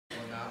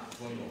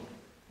воно.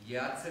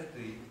 Я – це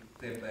ти,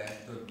 тебе,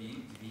 тобі,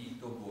 твій,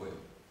 тобою.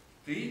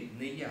 Ти –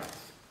 не я.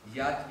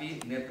 Я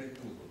твій не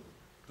притулок.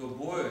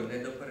 Тобою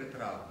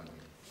недоперетравлений.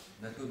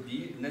 На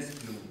тобі не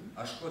сплю,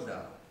 а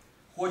шкода.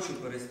 Хочу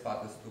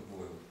переспати з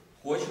тобою.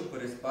 Хочу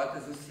переспати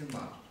з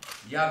усіма.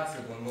 Як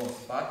це воно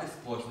спати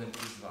з кожним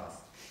із вас?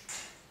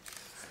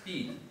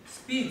 Спіть,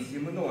 спіть зі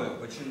мною,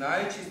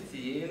 починаючи з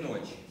цієї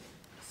ночі.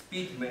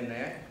 Спіть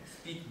мене,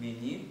 спіть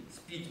мені,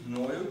 спіть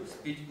мною,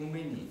 спіть у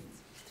мені.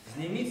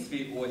 Зніміть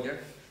свій одяг,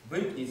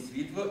 вимкніть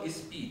світло і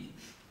спіть.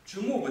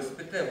 Чому ви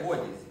спите в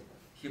одязі?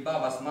 Хіба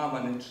вас мама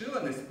не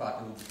вчила не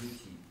спати у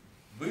взутті?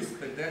 Ви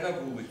спите на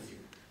вулиці.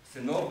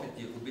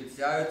 Синоптики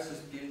обіцяють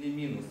суспільні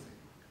мінуси.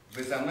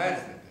 Ви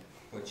замерзнете,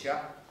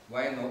 хоча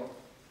вайно.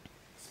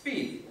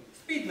 Спіть,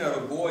 спіть на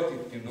роботі,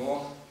 в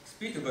кіно,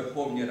 спіть у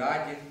Верховній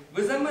Раді.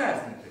 Ви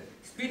замерзнете.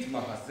 Спіть в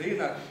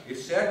магазинах і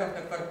в чергах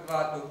на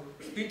квартплату,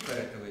 спіть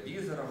перед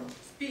телевізором.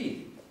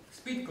 Спіть.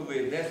 Спіть,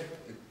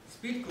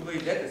 коли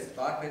йдете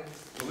спати,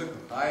 коли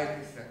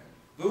кохаєтеся.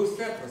 Ви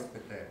усе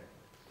проспите.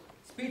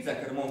 Спіть за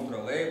кермом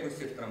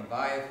тролейбусів,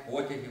 трамваїв,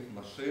 потягів,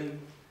 машин,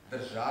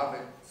 держави.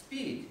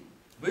 Спіть.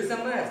 Ви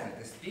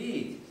замерзнете.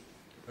 Спіть.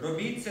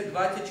 Робіть це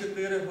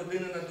 24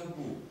 години на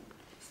добу.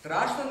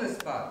 Страшно не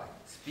спати?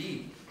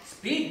 Спіть.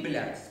 Спіть,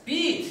 блядь,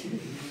 спіть!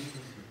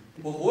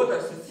 Погода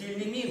в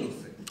суцільні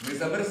мінуси. Ми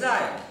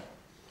замерзаємо.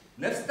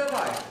 Не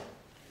вставайте.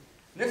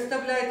 Не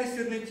вставляйте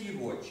сірниті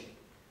в очі.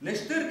 Не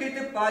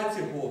штиркайте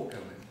пальці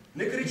голками.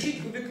 Не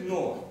кричіть у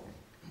вікно.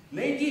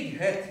 Не йдіть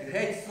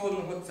геть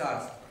сонного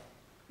царства.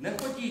 Не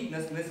ходіть на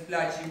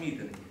несплячі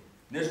мітинги.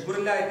 Не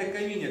жбурляйте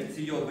каміння в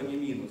ці йобані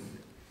мінуси.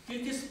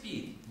 Тільки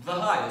спіть.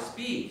 Благаю,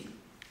 спіть.